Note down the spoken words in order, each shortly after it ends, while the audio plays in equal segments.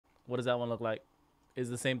What does that one look like? Is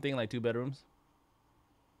the same thing, like 2 bedrooms?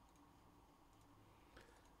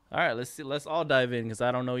 All right, let's see. Let's all dive in because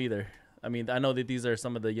I don't know either. I mean, I know that these are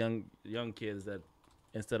some of the young kids that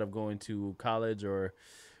instead of going to college or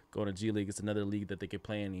going to G League, it's another league that they could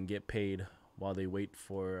play in and get paid while they wait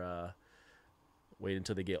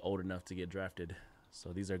until they get old enough to get drafted.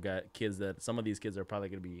 So these are kids that some of these kids are probably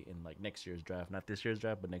going to be in like next year's draft, not this year's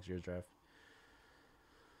draft, but next year's draft.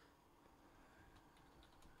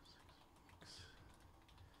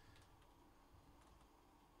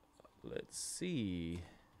 Let's see.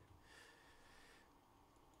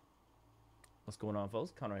 What's going on,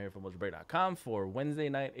 folks? Connor here from Mojobreak.com for Wednesday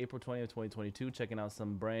night, April 20th, 2022. Checking out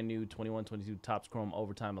some brand new 21-22 Topps Chrome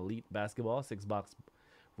Overtime Elite Basketball. 6-box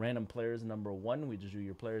random players number 1. We just drew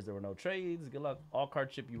your players. There were no trades. Good luck. All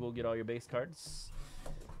card ship. You will get all your base cards.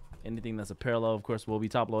 Anything that's a parallel, of course, will be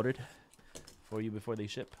top loaded for you before they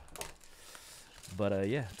ship. But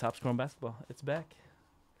yeah, Topps Chrome Basketball. It's back.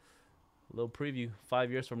 A little preview. 5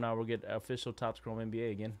 years from now, we'll get official Topps Chrome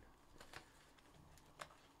NBA again.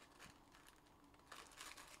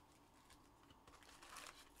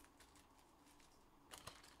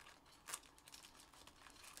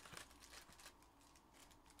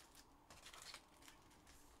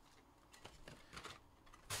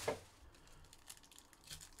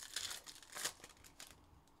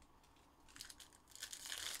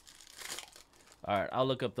 All right, I'll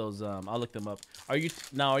look up those. I'll look them up. Are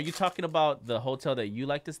you talking about the hotel that you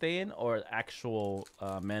like to stay in, or actual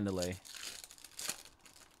Mandalay?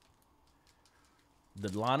 The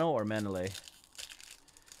Delano or Mandalay?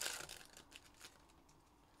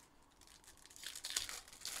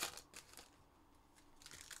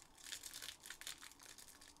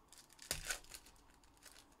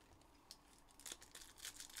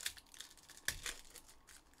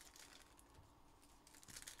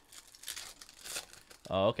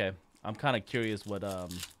 Oh, okay. I'm kind of curious what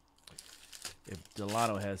if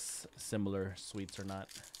Delano has similar suites or not.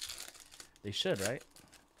 They should, right?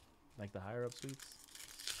 Like the higher up suites.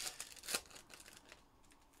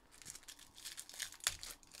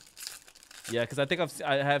 Yeah, because I think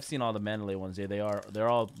I have seen all the Mandalay ones. Yeah, they're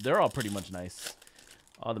all pretty much nice.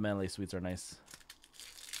 All the Mandalay suites are nice.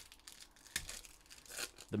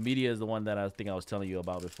 The media is the one that I think I was telling you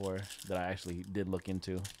about before that I actually did look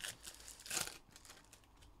into.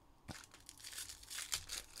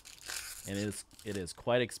 And it is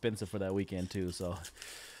quite expensive for that weekend too, so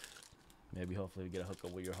maybe hopefully we get a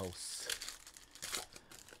hookup with your hosts.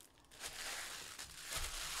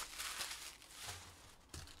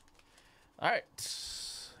 All right,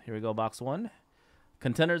 here we go, box 1.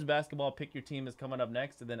 Contenders basketball, pick your team is coming up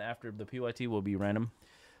next, and then after the PYT will be random.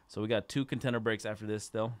 So we got 2 contender breaks after this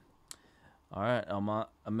still. All right,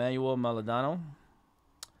 Emmanuel Maladano,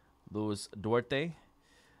 Luis Duarte.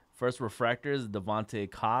 First refractors,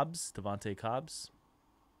 Devontae Cobbs.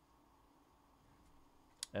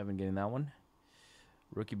 Evan getting that one.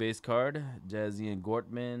 Rookie base card, Jazian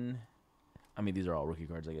Gortman. I mean, these are all rookie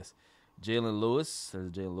cards, I guess. Jalen Lewis.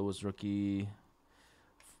 There's Jalen Lewis rookie.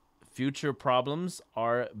 Future Problems,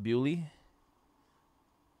 R. Bewley.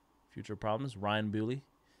 Future Problems, Ryan Bewley.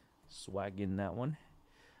 Swag in that one.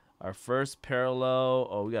 Our first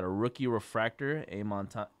parallel, we got a rookie refractor,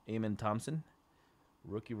 Amon Thompson.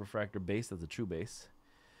 Rookie refractor base, that's a true base.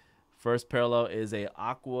 First parallel is a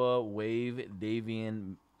Aqua Wave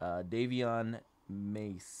Davion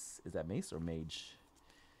Mace. Is that Mace or Mage?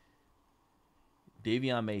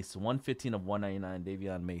 Davion Mace, 115 of 199.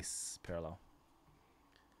 Davion Mace parallel.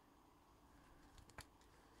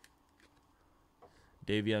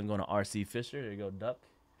 Davion going to RC Fisher. There you go, Duck.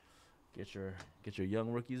 Get your young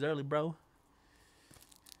rookies early, bro.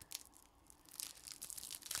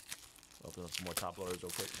 Open up some more top loaders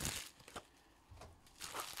real quick.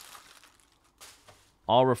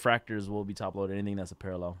 All refractors will be top loaded. Anything that's a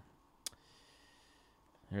parallel.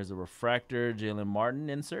 Here's a refractor, Jalen Martin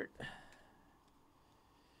insert.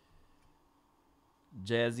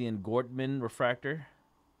 Jazian Gortman refractor.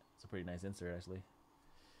 It's a pretty nice insert, actually.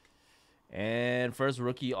 And first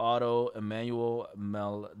rookie auto, Emmanuel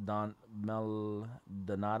Maldonado.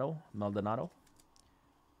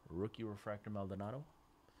 Rookie refractor, Maldonado.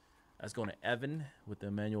 That's going to Evan with the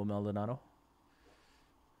Emmanuel Maldonado.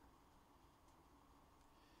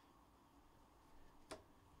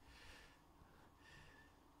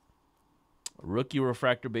 Rookie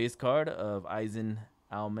refractor base card of Eisen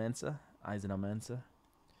Almanza.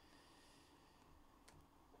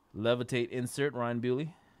 Levitate insert, Ryan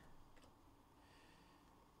Bewley.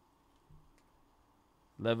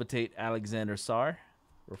 Levitate Alexander Sarr,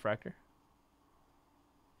 refractor.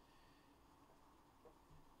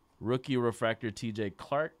 Rookie refractor TJ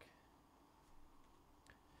Clark.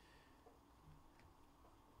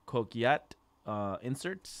 Coquiat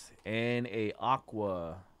inserts, and a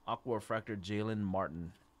Aqua Refractor Jalen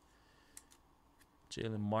Martin.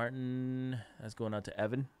 Jalen Martin, that's going out to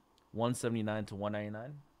Evan. 179 to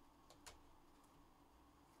 199.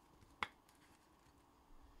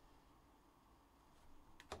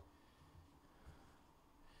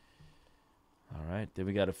 All right, then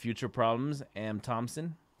we got a Future Problems, Am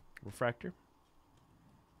Thompson refractor.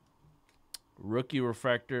 Rookie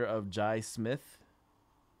refractor of Jai Smith.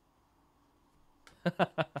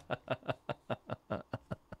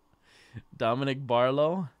 Dominic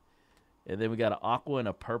Barlow. And then we got an Aqua and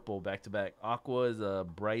a purple back-to-back. Aqua is a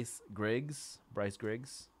Bryce Griggs.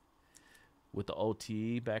 With the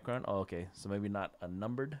OT background. Oh, okay. So maybe not a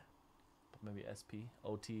numbered. But maybe SP.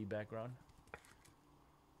 OT background.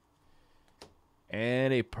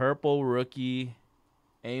 And a purple rookie,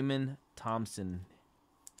 Amen Thompson.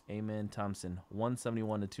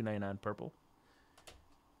 171 to 299 purple.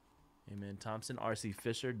 Amen Thompson. RC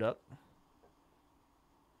Fisher, Duck.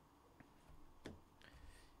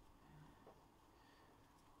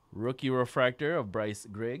 Rookie refractor of Bryce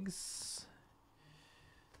Griggs.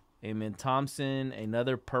 Amen Thompson.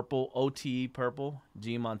 Another purple, OTE purple.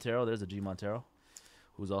 G Montero. There's a G Montero,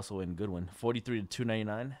 who's also in Goodwin. 43 to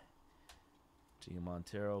 299. G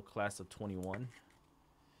Montero, class of 21.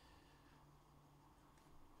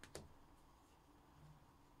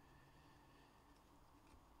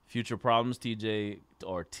 Future Problems, TJ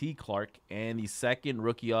or T Clark, and the second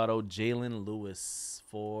rookie auto, Jalen Lewis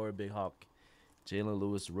for Big Hawk. Jalen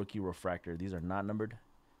Lewis, rookie refractor. These are not numbered,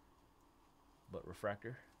 but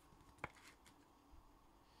refractor.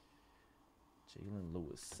 Jalen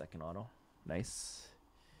Lewis, second auto. Nice.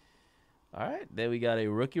 All right, then we got a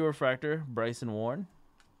rookie refractor, Bryson Warren.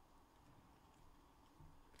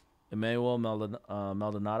 Emmanuel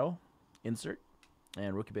Maldonado, insert.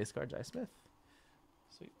 And rookie base card, Jai Smith.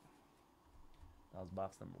 Sweet. That was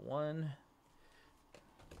box number 1.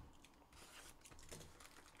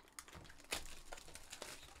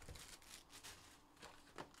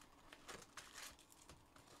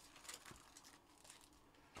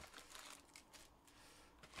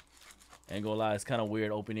 Ain't gonna lie, it's kind of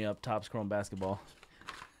weird opening up Topps Chrome basketball.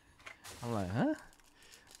 I'm like, huh?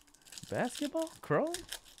 Basketball? Chrome?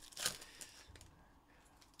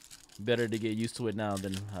 Better to get used to it now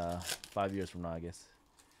than 5 years from now, I guess.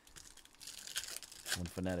 When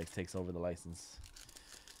Fanatics takes over the license.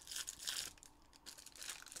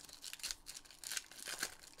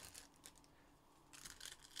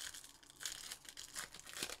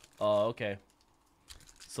 Oh, okay.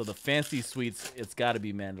 So the fancy suites, it's got to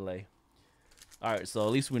be Mandalay. All right, so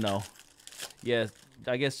at least we know. Yeah,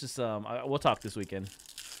 I guess just we'll talk this weekend.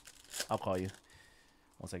 I'll call you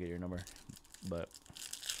once I get your number. But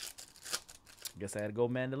I guess I had to go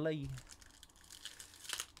Mandalay.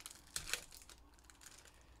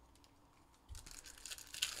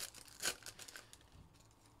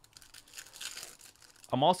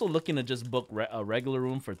 I'm also looking to just book a regular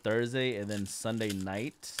room for Thursday and then Sunday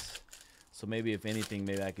night. So maybe if anything,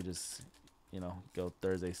 maybe I could just, you know, go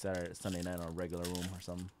Thursday, Saturday, Sunday night on a regular room or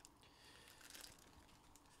something.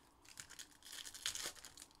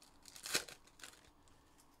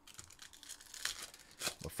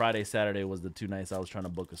 But Friday, Saturday was the 2 nights I was trying to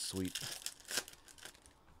book a suite.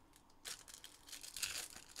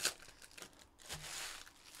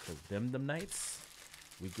 Cause them nights,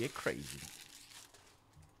 we get crazy.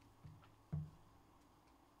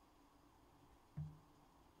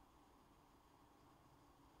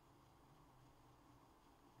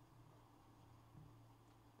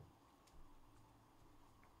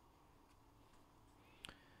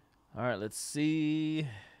 All right, let's see.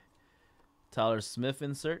 Tyler Smith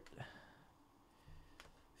insert.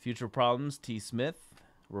 Future Problems, T. Smith.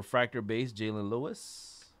 Refractor base, Jalen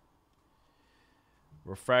Lewis.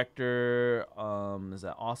 Refractor, is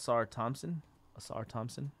that Osar Thompson? Osar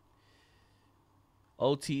Thompson.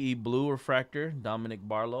 OTE Blue Refractor, Dominic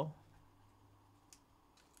Barlow.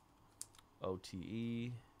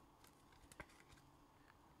 OTE.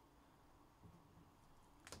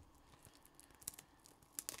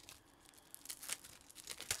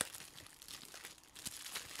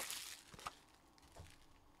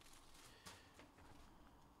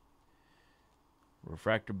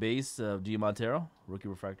 Refractor base of G Montero, rookie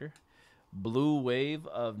refractor. Blue wave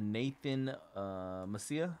of Nathan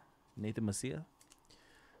Messia.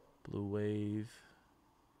 Blue wave.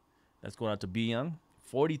 That's going out to B Young.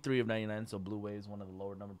 43 of 99, so blue wave is one of the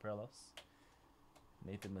lower number parallels.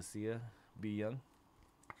 Nathan Messia, B Young.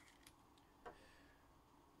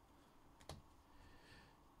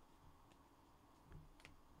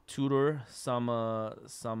 Tudor Samasescu.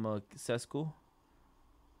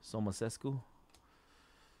 Somasescu.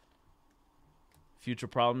 Future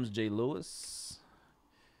Problems, Jay Lewis.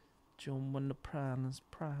 June when the problems.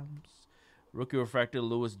 Rookie Refractor,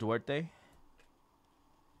 Luis Duarte.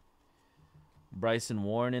 Bryson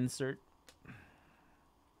Warren insert.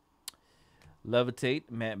 Levitate,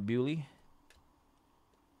 Matt Bewley.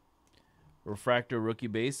 Refractor Rookie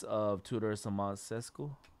Base of Tudor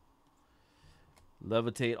Somasescu.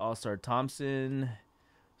 Levitate All-Star Thompson.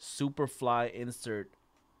 Superfly insert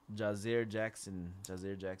Jazier Jackson.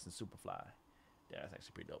 Jazier Jackson Superfly. Yeah, that's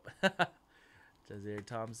actually pretty dope. Jazier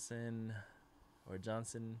Thompson or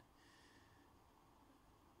Johnson.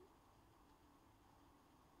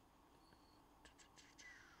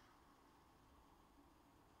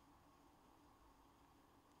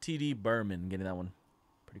 TD Berman, getting that one.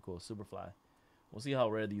 Pretty cool. Superfly. We'll see how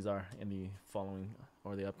rare these are in the following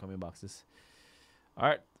or the upcoming boxes. All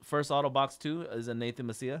right. First auto box 2 is a Nathan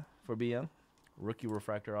Messia for B Young. Rookie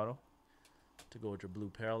Refractor auto. To go with your blue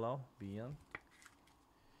parallel, B Young.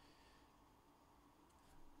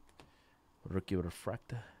 Rookie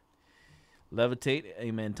Refractor. Levitate,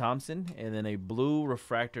 Amen Thompson. And then a blue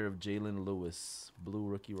refractor of Jalen Lewis. Blue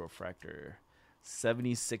Rookie Refractor.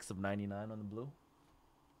 76 of 99 on the blue.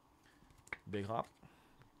 Big hop.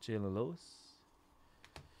 Jalen Lewis.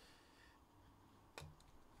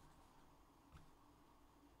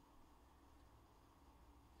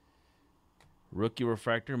 Rookie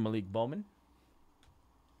Refractor, Malik Bowman.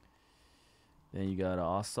 Then you got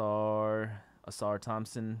Asar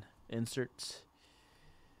Thompson insert.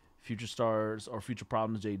 Future Stars or Future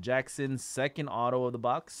Problems, Jay Jackson. Second auto of the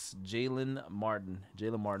box, Jalen Martin.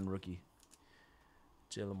 Jalen Martin, rookie.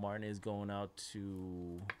 Jalen Martin is going out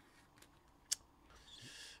to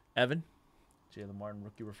Evan. Jalen Martin,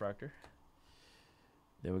 rookie refractor.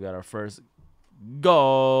 Then we got our first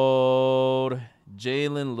gold.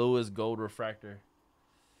 Jalen Lewis, gold refractor.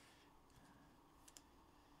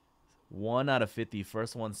 1 out of 50.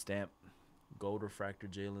 First one stamp. Gold refractor,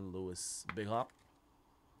 Jalen Lewis. Big hop.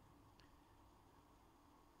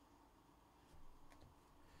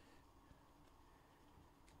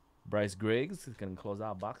 Bryce Griggs is going to close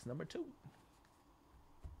out box number 2.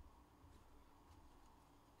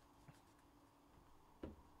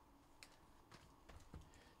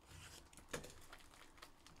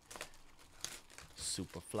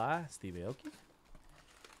 Superfly, Steve Aoki.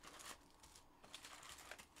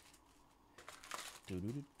 If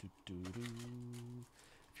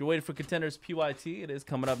you're waiting for Contenders PYT, it is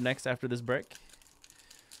coming up next after this break.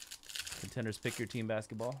 Contenders Pick Your Team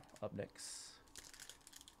Basketball up next.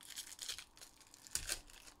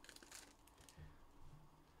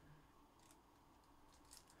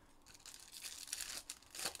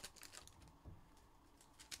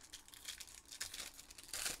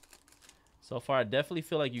 So far, I definitely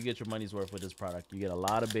feel like you get your money's worth with this product. You get a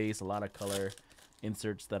lot of base, a lot of color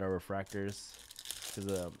inserts that are refractors.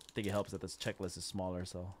 Because I think it helps that this checklist is smaller,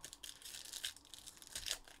 so.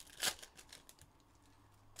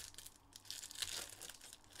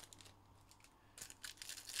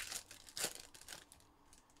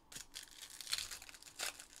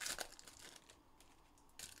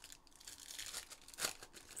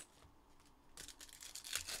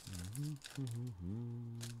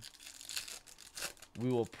 We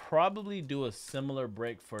will probably do a similar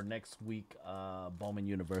break for next week, Bowman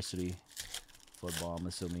University football, I'm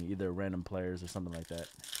assuming. Either random players or something like that.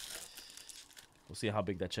 We'll see how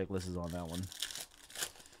big that checklist is on that one.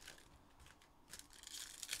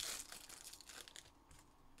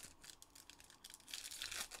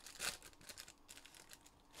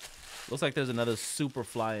 Looks like there's another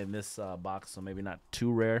Superfly in this box, so maybe not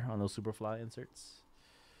too rare on those Superfly inserts.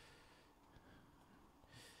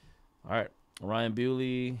 All right. Ryan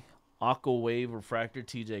Bewley, Aqua Wave Refractor,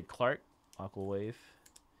 TJ Clark, Aqua Wave.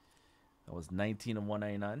 That was 19 of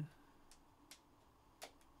 199.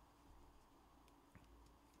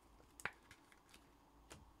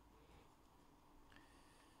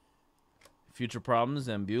 Future Problems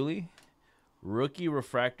and Bewley. Rookie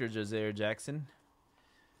Refractor, Jazier Jackson.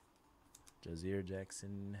 Jazier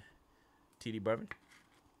Jackson, TD Bourbon.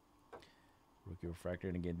 Rookie Refractor,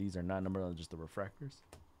 and again, these are not numbered, just the refractors.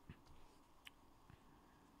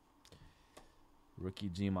 Rookie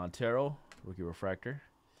G Montero, rookie refractor.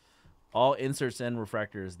 All inserts and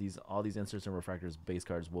refractors, all these inserts and refractors base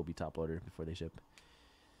cards will be top loaded before they ship.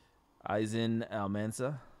 Eisen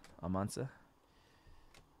Almanza,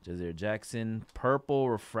 Jazier Jackson, purple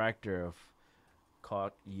refractor of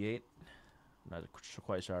Kokyet. Not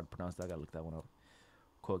quite sure how to pronounce that. I gotta look that one up.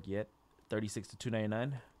 Kokyet, 36 to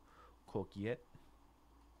 299. Kokyet,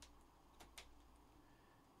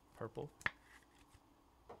 purple.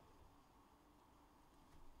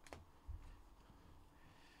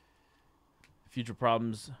 Future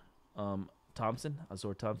Problems, Asar Thompson.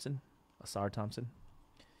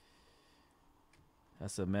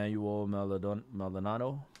 That's Emmanuel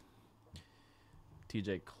Maldonado.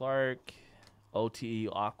 TJ Clark. OTE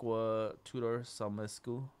Aqua Tudor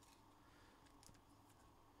Samescu.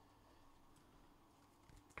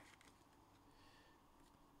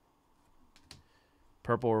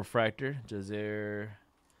 Purple Refractor, Jazian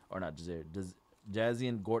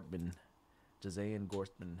Gortman. Jazian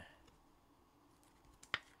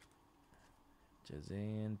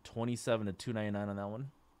 27 to 299 on that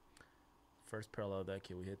one. First parallel of that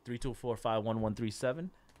kid we hit. 324511137.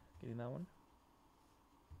 Getting that one.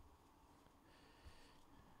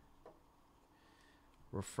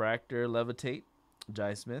 Refractor Levitate,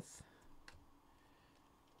 Jai Smith.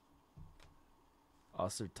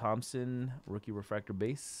 Oscar Thompson, rookie refractor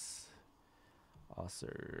base.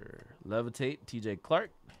 Oscar Levitate, TJ Clark.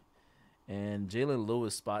 And Jalen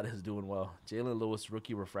Lewis spot is doing well. Jalen Lewis,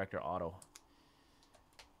 rookie refractor auto.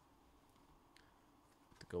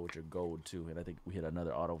 To go with your gold, too. And I think we hit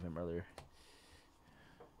another auto of him earlier.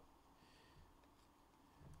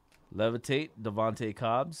 Levitate, Devontae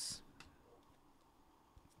Cobbs.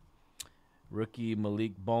 Rookie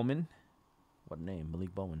Malik Bowman. What name?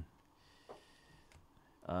 Malik Bowman.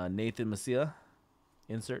 Nathan Messia.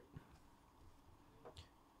 Insert.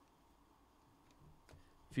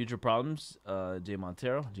 Future Problems. G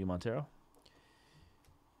Montero.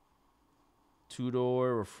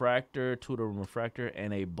 Two-door refractor.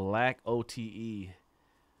 And a black OTE.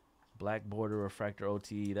 Black border refractor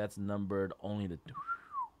OTE. That's numbered only to...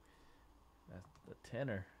 That's the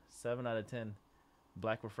 10er. 7 out of 10.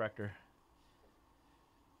 Black refractor.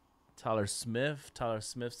 Tyler Smith. Tyler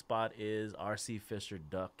Smith's spot is RC Fisher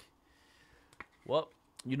Duck. Well,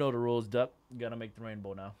 you know the rules, Duck. You got to make the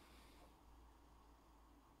rainbow now.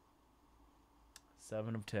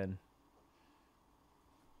 7 of 10.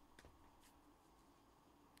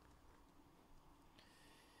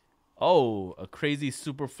 Oh, a crazy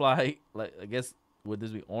Superfly. Like, I guess, would this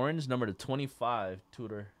be orange? Number to 25.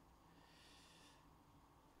 Tudor.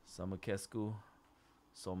 Samakescu.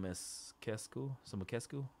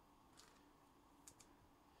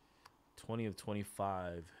 20 of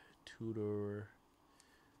 25. Tudor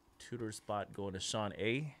spot going to Sean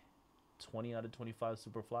A. 20 out of 25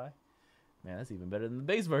 Superfly. Man, that's even better than the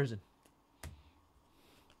base version.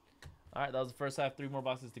 All right, that was the first half. 3 more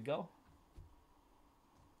boxes to go.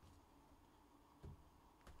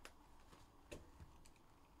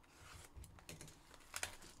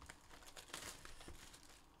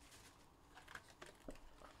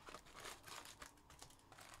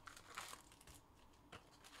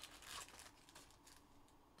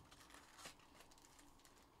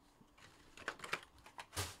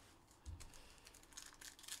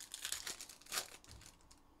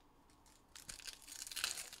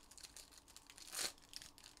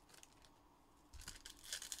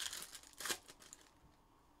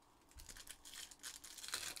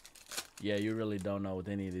 Yeah, you really don't know with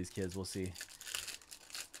any of these kids. We'll see.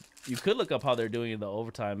 You could look up how they're doing in the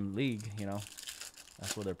overtime league, you know.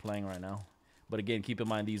 That's where they're playing right now. But again, keep in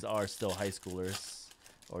mind these are still high schoolers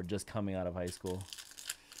or just coming out of high school.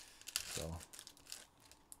 So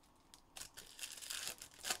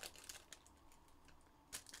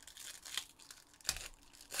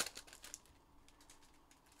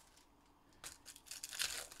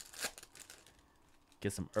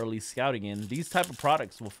get some early scouting in. These type of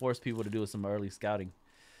products will force people to do some early scouting,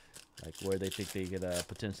 like where they think they could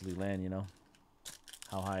potentially land, you know,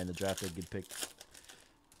 how high in the draft they get picked.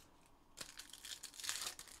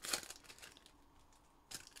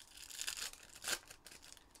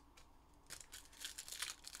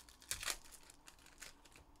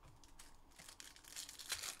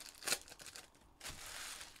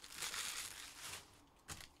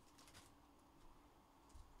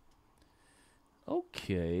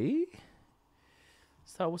 Okay.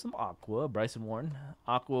 Start with some Aqua. Bryson Warren.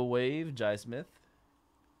 Aqua Wave. Jai Smith.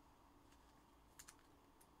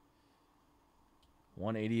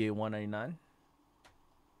 188, 199.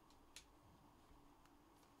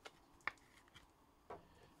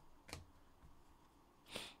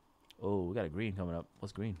 Oh, we got a green coming up.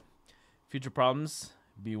 What's green? Future Problems.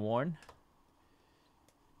 Be Warren.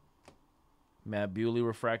 Matt Bewley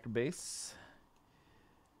refractor base.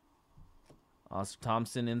 Oscar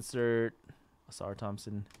Thompson insert. Asar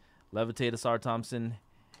Thompson. Levitate Asar Thompson.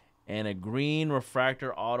 And a green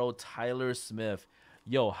refractor auto Tyler Smith.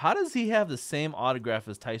 Yo, how does he have the same autograph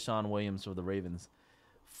as Tyshawn Williams for the Ravens?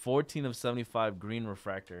 14 of 75 green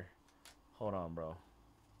refractor. Hold on, bro.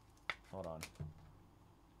 Hold on.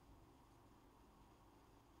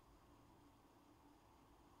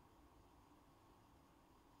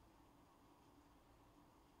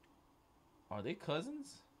 Are they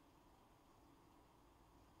cousins?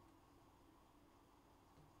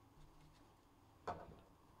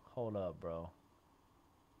 Hold up, bro.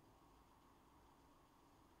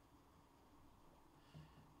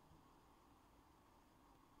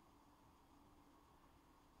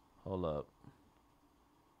 Hold up.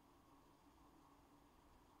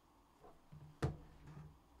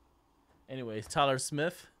 Anyways, Tyler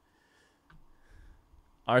Smith,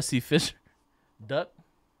 R.C. Fisher, Duck,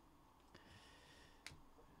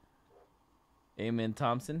 Amen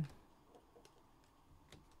Thompson,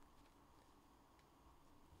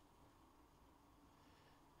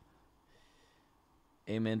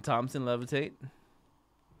 Amen Thompson, Levitate,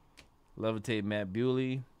 Matt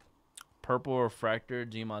Bewley, Purple Refractor,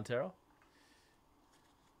 G. Montero,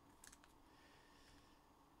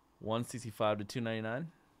 165 to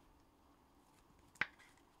 299.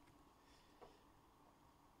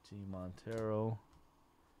 G. Montero.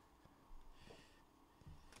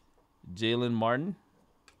 Jalen Martin.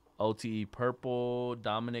 OTE Purple.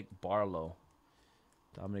 Dominic Barlow.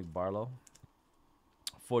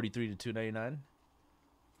 43 to 299.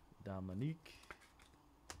 Dominique.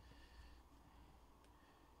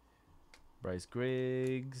 Bryce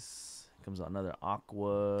Griggs. Comes out another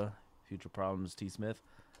Aqua. Future Problems, T. Smith.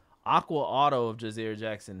 Aqua Auto of Jazair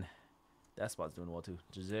Jackson. That spot's doing well too.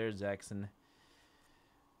 Jazair Jackson.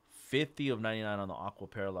 50 of 99 on the Aqua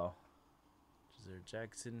Parallel. Jazair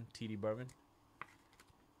Jackson. TD Bourbon.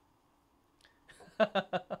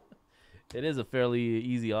 It is a fairly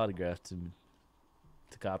easy autograph to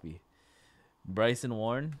copy. Bryson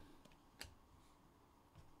Warren.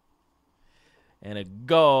 And a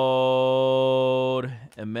gold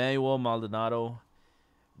Emmanuel Maldonado.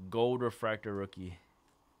 Gold refractor rookie.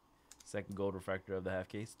 Second gold refractor of the half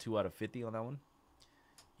case. 2 out of 50 on that one.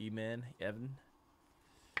 E-Man, Evan.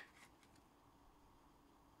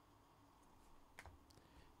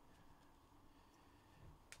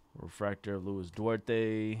 Refractor of Luis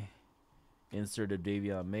Duarte. Insert of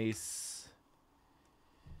Davion Mace.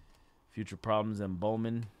 Future Problems and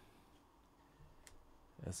Bowman.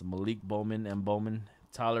 That's Malik Bowman and Bowman.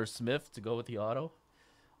 Tyler Smith to go with the auto.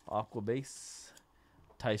 Aqua base.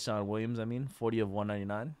 Tyshawn Williams, 40 of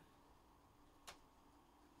 199.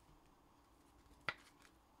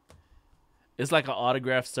 It's like an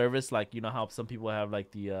autograph service, like you know how some people have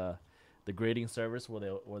like the grading service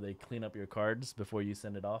where they clean up your cards before you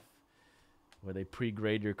send it off, where they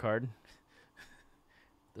pre-grade your card.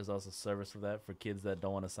 There's also a service for that for kids that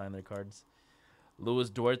don't want to sign their cards.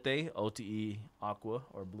 Luis Duarte, OTE Aqua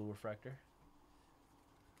or Blue Refractor.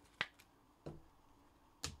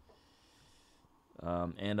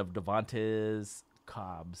 And of Devontae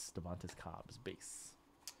Cobbs base.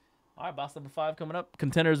 All right, box number 5 coming up.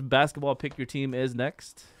 Contenders basketball pick your team is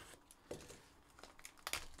next.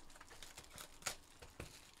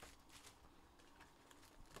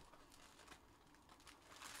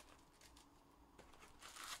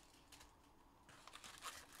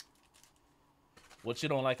 What you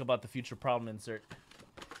don't like about the future problem insert?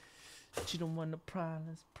 What you don't want to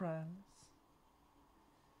prize.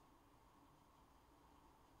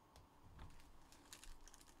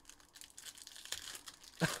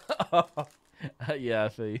 Yeah, I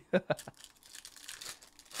feel you.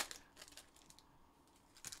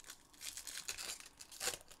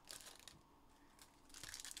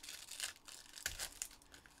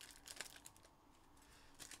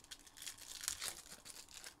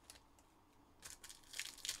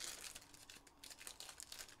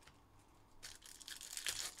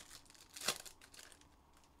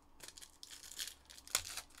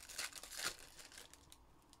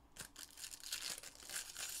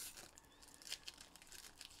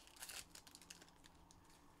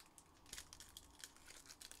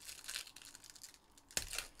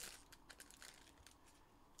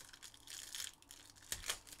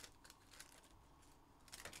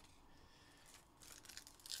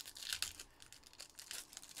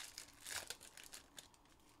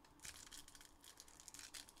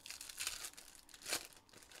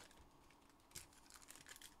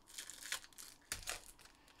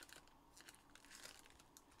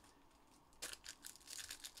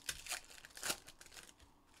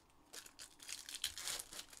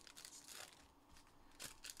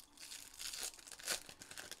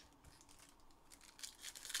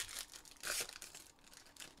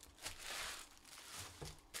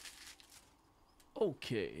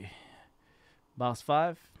 Okay. Box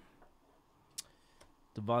 5.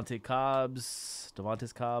 Devontae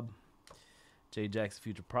Cobb. J. Jackson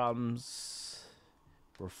Future Problems.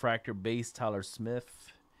 Refractor base Tyler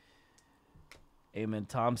Smith. Amen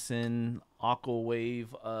Thompson. Aqua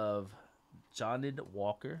Wave of Jonathan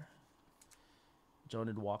Walker.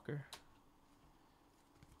 Jonah Walker.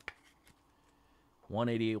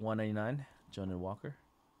 188, 199. Jonah Walker.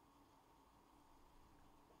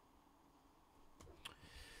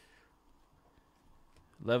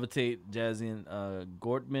 Levitate, Jazian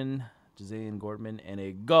Gortman. Jazian Gortman. And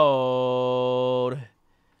a gold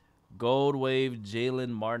wave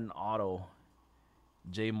Jalen Martin auto.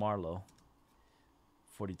 J Marlowe.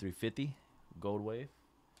 4350. Gold wave.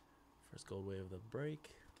 First gold wave of the break.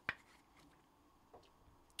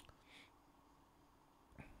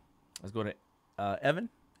 Let's go to Evan.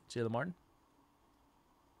 Jalen Martin.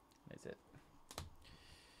 That's it.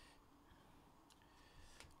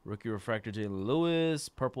 Rookie refractor Jalen Lewis.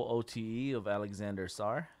 Purple OTE of Alexander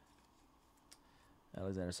Sarr.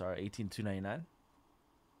 Alexander Sarr, 18,299.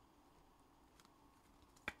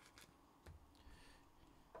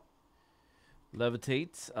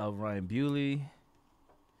 Levitate of Ryan Bewley.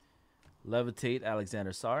 Levitate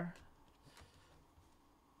Alexander Sarr.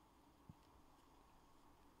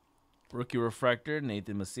 Rookie refractor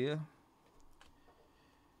Nathan Messia.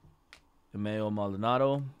 Emmanuel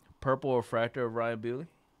Maldonado. Purple refractor of Ryan Bewley.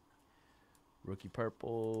 Rookie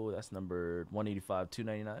purple. That's number 185,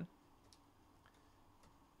 299.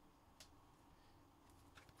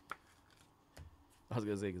 I was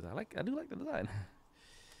gonna say because I do like the design.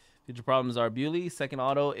 Future problems are Bewley. Second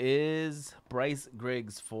auto is Bryce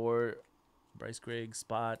Griggs for Bryce Griggs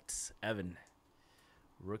spot Evan.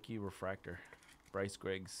 Rookie refractor. Bryce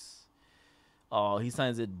Griggs. Oh, he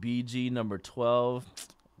signs it BG number 12.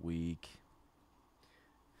 Weak.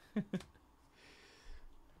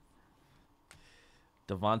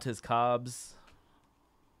 Devontae Cobbs.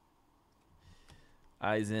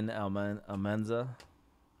 Eisen Amenza.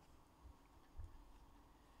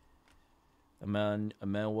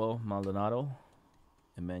 Emmanuel Maldonado.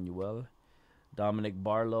 Emmanuel. Dominic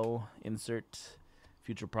Barlow. Insert.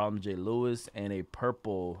 Future problem Jay Lewis. And a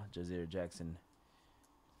purple Jazeer Jackson.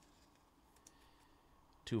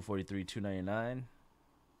 243, 299.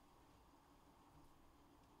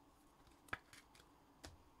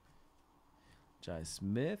 Jai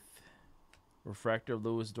Smith. Refractor of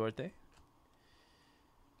Louis Duarte.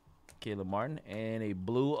 Caleb Martin. And a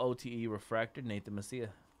blue OTE refractor, Nathan Messia.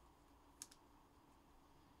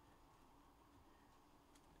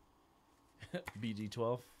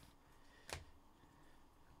 BG12.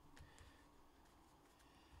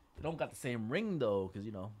 It don't got the same ring, though, because,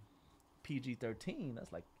 you know, PG-13.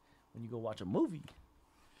 That's like when you go watch a movie.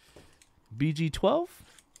 BG-12.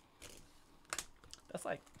 That's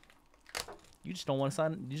like you just don't want to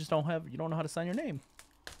sign. You don't know how to sign your name.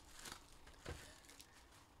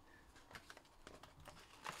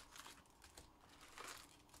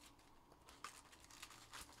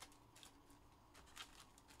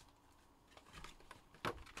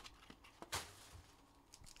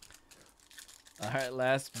 All right,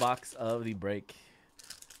 last box of the break.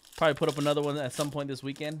 Probably put up another one at some point this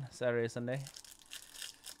weekend, Saturday, Sunday.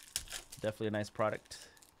 Definitely a nice product.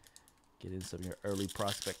 Get in some of your early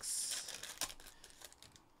prospects.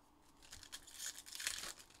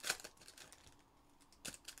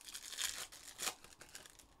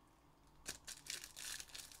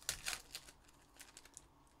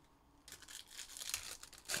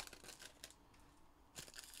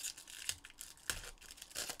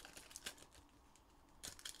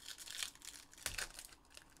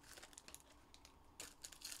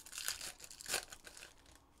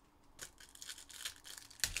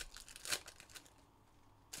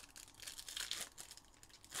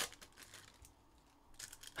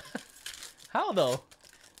 How though?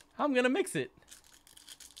 How I'm gonna mix it?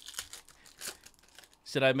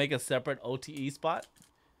 Should I make a separate OTE spot?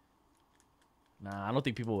 Nah, I don't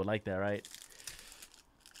think people would like that, right?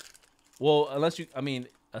 Well, unless you, I mean,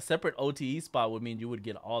 a separate OTE spot would mean you would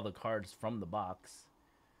get all the cards from the box.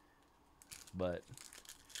 But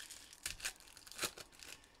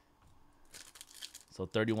so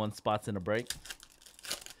 31 spots in a break.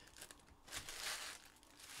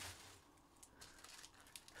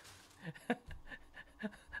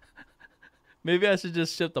 Maybe I should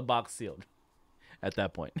just ship the box sealed at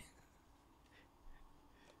that point.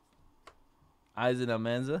 Eisen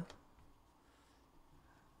Amenza.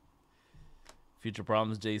 Future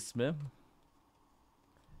Problems, Jay Smith.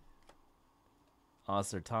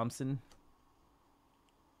 Oscar Thompson.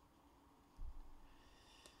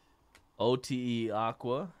 OTE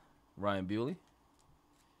Aqua, Ryan Bewley.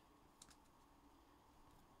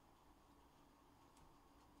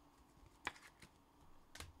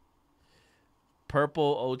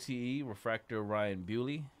 Purple OTE Refractor, Ryan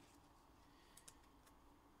Bewley.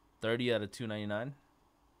 30 out of 299.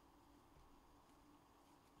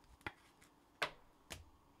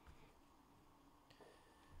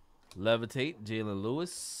 Levitate, Jalen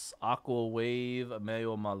Lewis. Aqua Wave,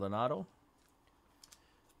 Emmanuel Maldonado.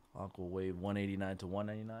 Aqua Wave, 189 to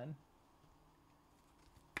 199.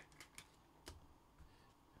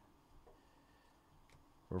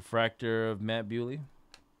 Refractor of Matt Bewley.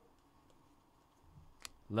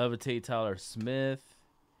 Levitate, Tyler Smith.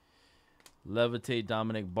 Levitate,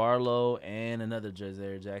 Dominic Barlow. And another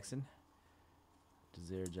Jazair Jackson.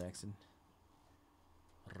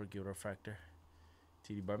 Rookie refractor.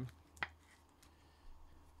 TD Barton.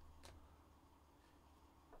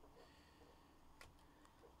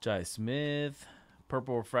 Jai Smith.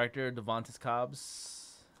 Purple refractor, Devontae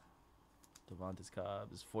Cobbs.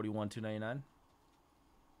 41/299.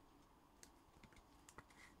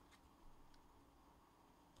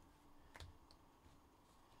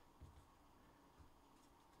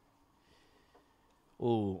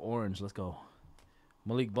 Ooh, orange. Let's go.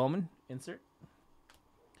 Malik Bowman, insert.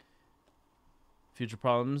 Future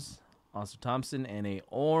Problems, Oscar Thompson, and a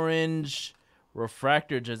orange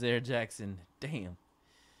refractor, Jazair Jackson. Damn.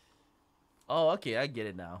 Oh, okay, I get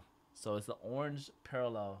it now. So it's the orange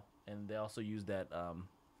parallel, and they also use that,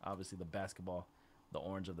 obviously, the basketball, the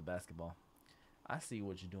orange of the basketball. I see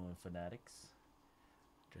what you're doing, Fanatics.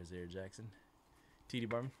 Jazair Jackson. TD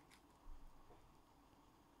Barton.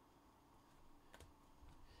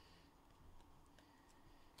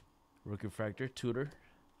 Rookie refractor, Tudor.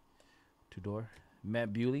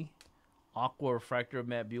 Matt Bewley. Aqua refractor of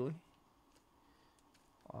Matt Bewley.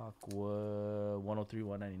 Aqua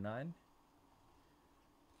 103/199.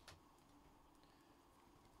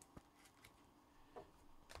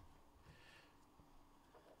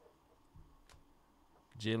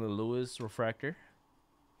 Jalen Lewis refractor.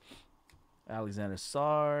 Alexander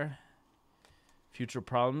Sarr. Future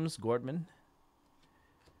Problems, Gordman.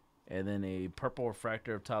 And then a purple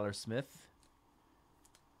refractor of Tyler Smith.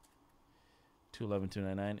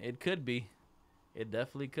 211/299. It could be. It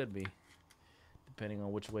definitely could be. Depending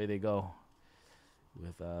on which way they go.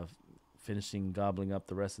 With finishing gobbling up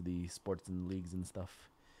the rest of the sports and leagues and stuff.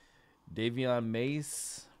 Davion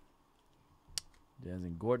Mace.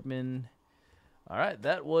 Jansen Gordman. All right,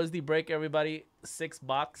 that was the break, everybody.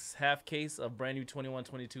 6-box half case of brand new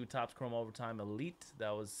 21-22 Topps Chrome Overtime Elite.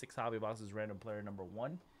 That was 6 hobby boxes, random player number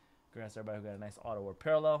 1. Congrats to everybody who got a nice auto or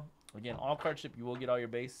parallel. Again, all card ship, you will get all your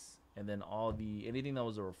base, and then anything that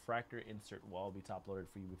was a refractor insert will all be top loaded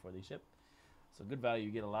for you before they ship. So good value.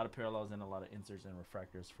 You get a lot of parallels and a lot of inserts and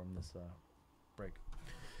refractors from this break.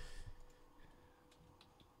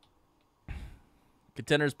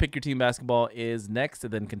 Contenders Pick Your Team Basketball is next,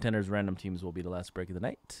 and then Contenders Random Teams will be the last break of the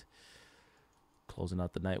night. Closing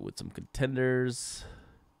out the night with some Contenders.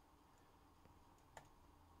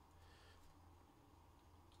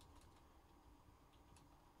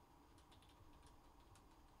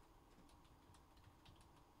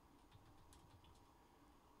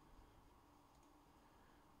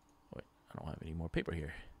 Wait, I don't have any more paper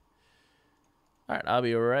here. All right, I'll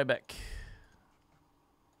be right back.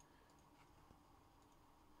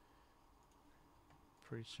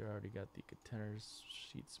 Pretty sure I already got the Contenders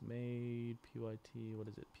sheets made. PYT, what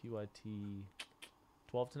is it? PYT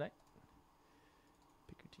 12 tonight.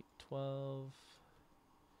 Pick your team 12.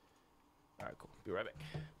 All right, cool. Be right back.